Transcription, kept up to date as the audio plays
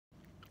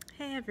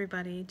Hey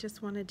everybody,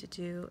 just wanted to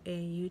do a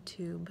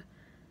YouTube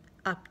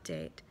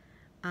update.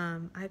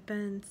 I've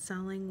been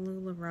selling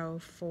LuLaRoe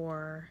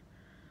for,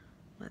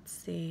 let's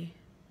see,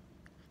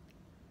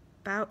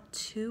 about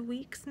 2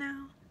 weeks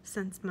now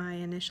since my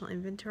initial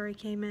inventory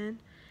came in,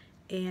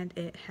 and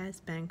it has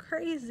been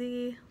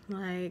crazy,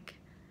 like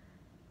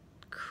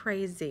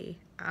crazy.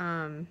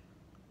 There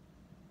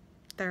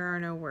are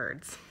no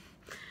words.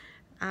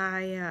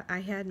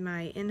 I had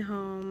my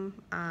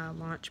in-home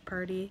launch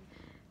party,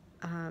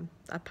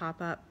 a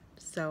pop-up,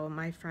 so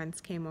my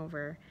friends came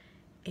over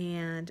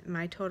and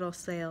my total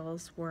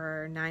sales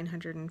were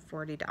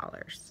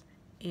 $940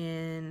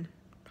 in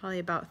probably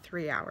about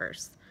 3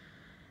 hours.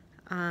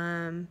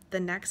 The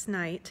next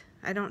night,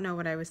 I don't know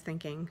what I was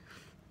thinking.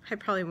 I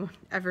probably won't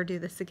ever do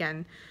this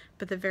again,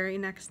 but the very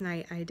next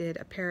night I did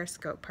a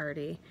Periscope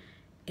party,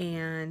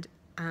 and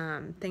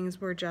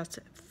things were just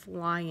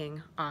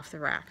flying off the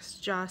racks,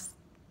 just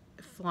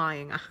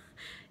flying off.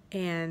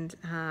 And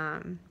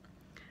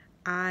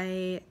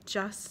I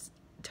just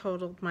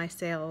totaled my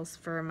sales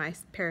for my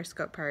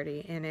Periscope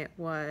party, and it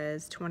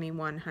was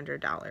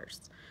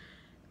 $2,100.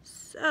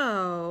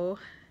 So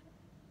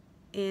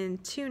in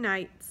 2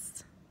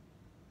 nights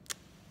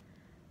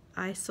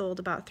I sold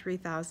about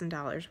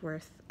 $3,000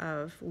 worth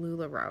of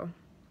LuLaRoe.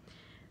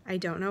 I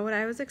don't know what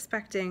I was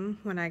expecting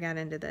when I got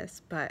into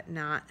this, but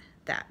not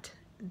that.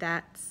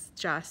 That's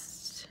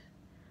just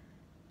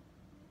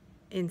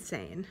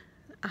insane.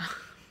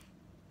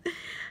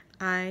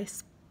 I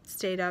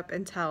stayed up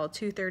until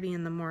 2:30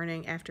 in the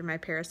morning after my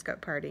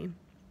Periscope party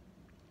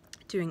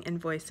doing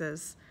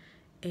invoices,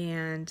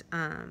 and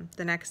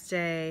the next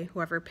day,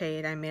 whoever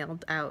paid, I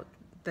mailed out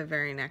the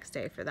very next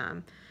day for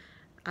them.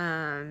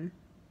 And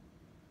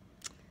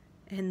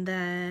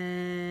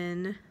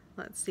then,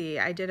 let's see,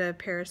 I did a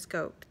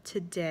Periscope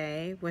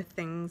today with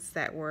things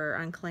that were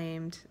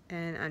unclaimed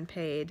and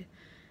unpaid.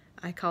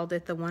 I called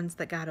it the ones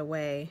that got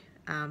away.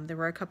 There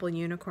were a couple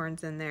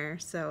unicorns in there,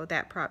 so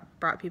that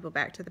brought people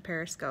back to the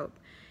Periscope.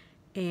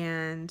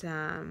 And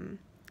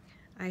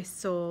I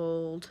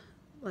sold,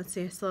 let's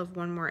see, I still have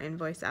one more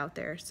invoice out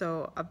there,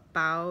 so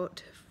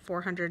about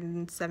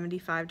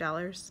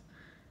 $475,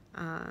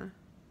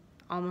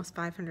 almost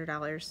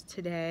 $500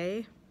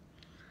 today.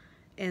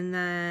 And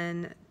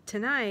then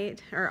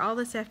tonight, or all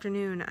this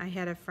afternoon, I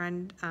had a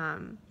friend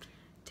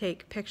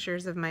take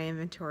pictures of my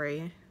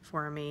inventory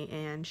for me,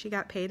 and she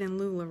got paid in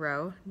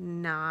LuLaRoe,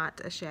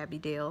 not a shabby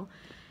deal.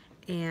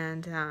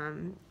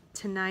 And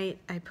tonight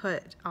I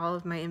put all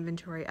of my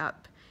inventory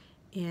up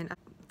in a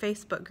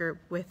Facebook group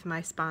with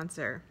my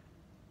sponsor,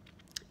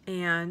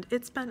 and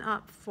it's been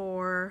up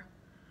for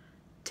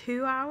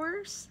 2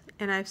 hours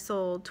and I've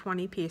sold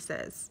 20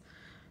 pieces.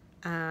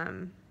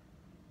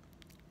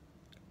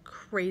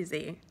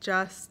 Crazy.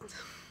 Just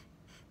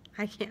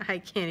I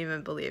can't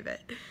even believe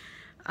it.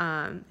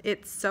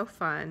 It's so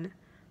fun.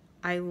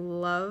 I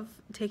love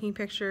taking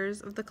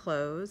pictures of the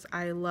clothes.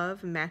 I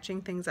love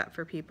matching things up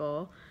for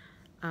people.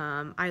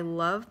 I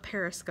love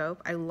Periscope.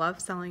 I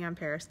love selling on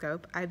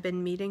Periscope. I've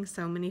been meeting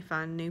so many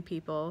fun new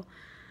people.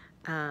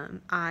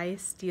 I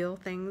steal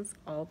things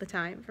all the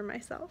time for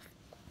myself.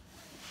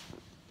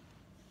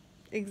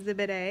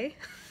 Exhibit A.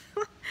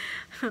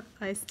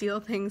 I steal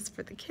things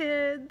for the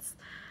kids.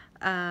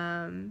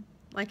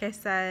 Like I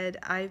said,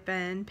 I've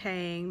been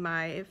paying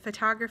my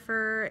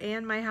photographer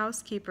and my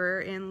housekeeper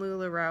in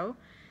LuLaRoe,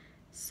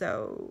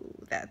 so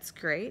that's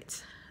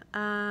great.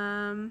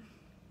 Yeah,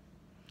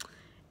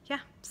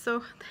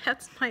 so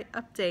that's my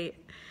update.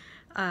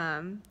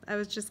 I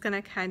was just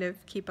gonna kind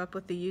of keep up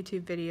with the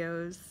YouTube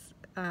videos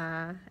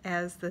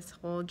as this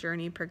whole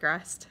journey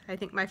progressed. I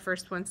think my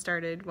first one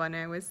started when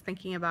I was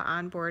thinking about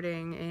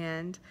onboarding,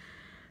 and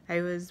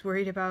I was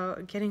worried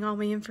about getting all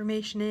my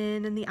information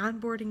in and the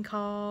onboarding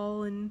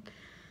call and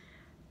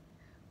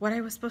what I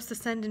was supposed to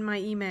send in my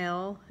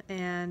email,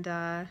 and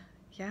yeah,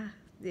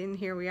 and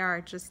here we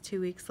are just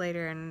 2 weeks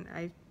later, and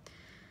I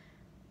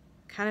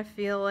kind of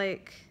feel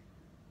like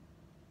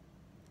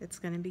it's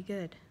gonna be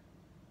good.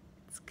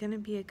 It's gonna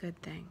be a good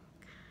thing.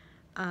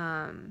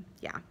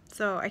 Yeah,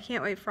 so I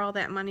can't wait for all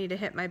that money to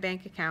hit my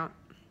bank account.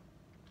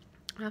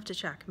 I'll have to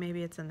check.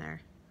 Maybe it's in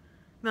there.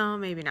 No,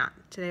 maybe not.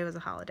 Today was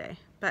a holiday.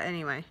 But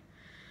anyway,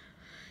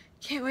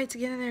 can't wait to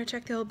get in there and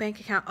check the old bank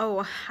account.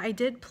 Oh, I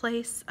did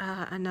place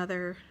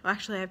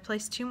actually I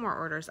placed 2 more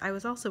orders. I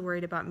was also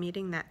worried about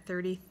meeting that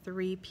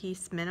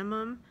 33-piece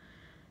minimum.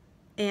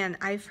 And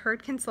I've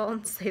heard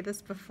consultants say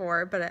this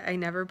before, but I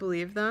never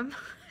believed them.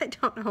 I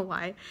don't know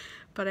why,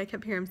 but I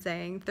kept hearing them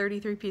saying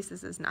 33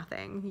 pieces is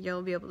nothing.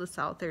 You'll be able to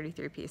sell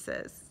 33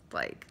 pieces,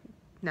 like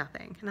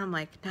nothing. And I'm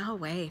like, no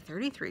way,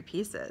 33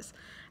 pieces.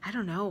 I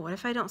don't know. What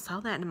if I don't sell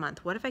that in a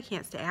month? What if I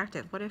can't stay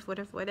active? What if?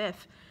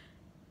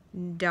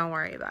 Don't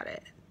worry about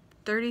it.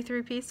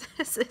 33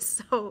 pieces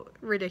is so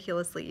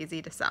ridiculously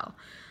easy to sell.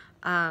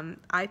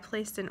 I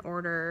placed an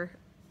order,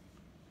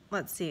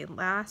 let's see,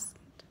 last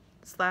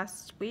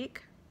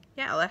week?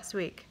 Yeah, last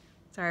week.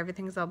 Sorry,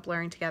 everything's all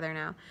blurring together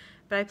now.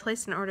 but I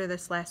placed an order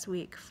this last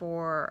week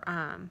for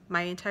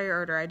my entire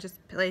order. I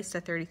just placed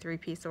a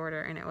 33-piece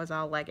order, and it was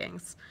all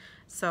leggings.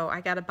 So I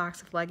got a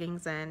box of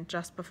leggings in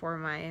just before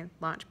my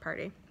launch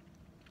party.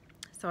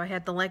 So I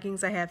had the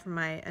leggings I had from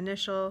my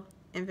initial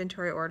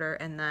inventory order,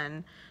 and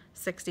then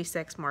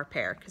 66 more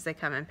pair, because they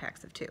come in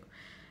packs of 2.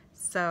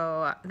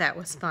 So that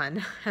was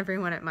fun.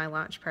 Everyone at my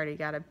launch party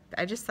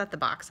I just set the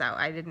box out.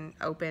 I didn't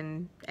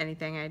open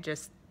anything. I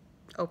just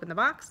opened the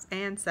box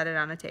and set it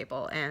on a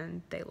table,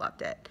 and they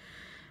loved it.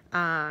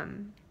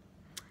 And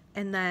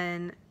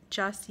then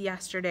just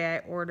yesterday I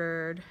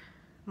ordered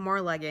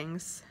more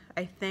leggings.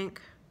 I think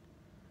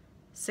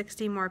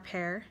 60 more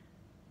pair.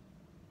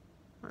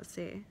 Let's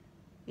see.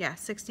 Yeah,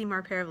 60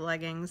 more pair of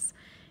leggings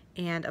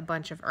and a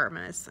bunch of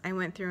Irmas. I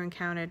went through and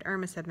counted.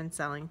 Irmas have been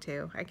selling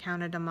too. I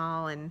counted them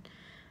all, and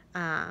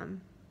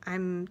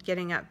I'm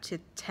getting up to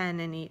 10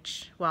 in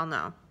each. Well,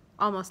 no,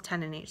 almost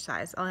 10 in each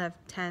size. I'll have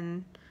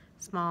 10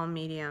 small,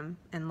 medium,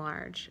 and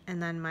large,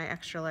 and then my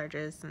extra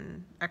larges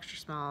and extra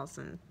smalls,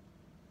 and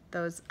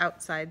those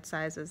outside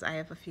sizes I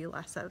have a few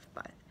less of.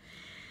 But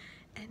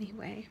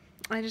anyway,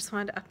 I just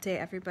wanted to update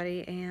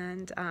everybody,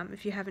 and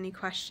if you have any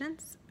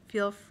questions,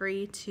 feel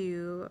free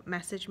to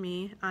message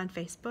me on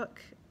Facebook,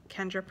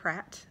 Kendra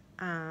Pratt.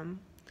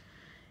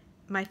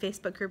 My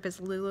Facebook group is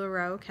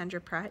LuLaRoe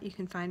Kendra Pratt. You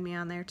can find me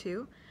on there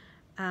too.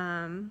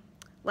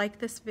 Like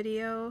this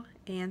video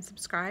and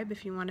subscribe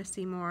if you want to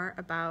see more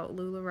about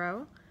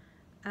LuLaRoe.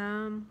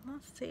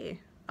 Let's see.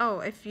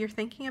 Oh, if you're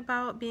thinking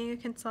about being a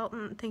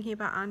consultant, thinking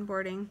about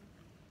onboarding,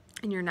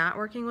 and you're not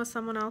working with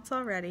someone else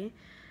already,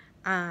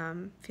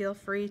 feel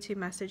free to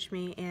message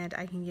me, and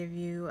I can give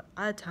you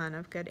a ton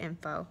of good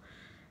info.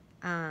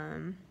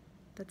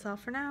 That's all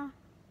for now.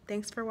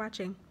 Thanks for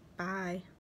watching. Bye.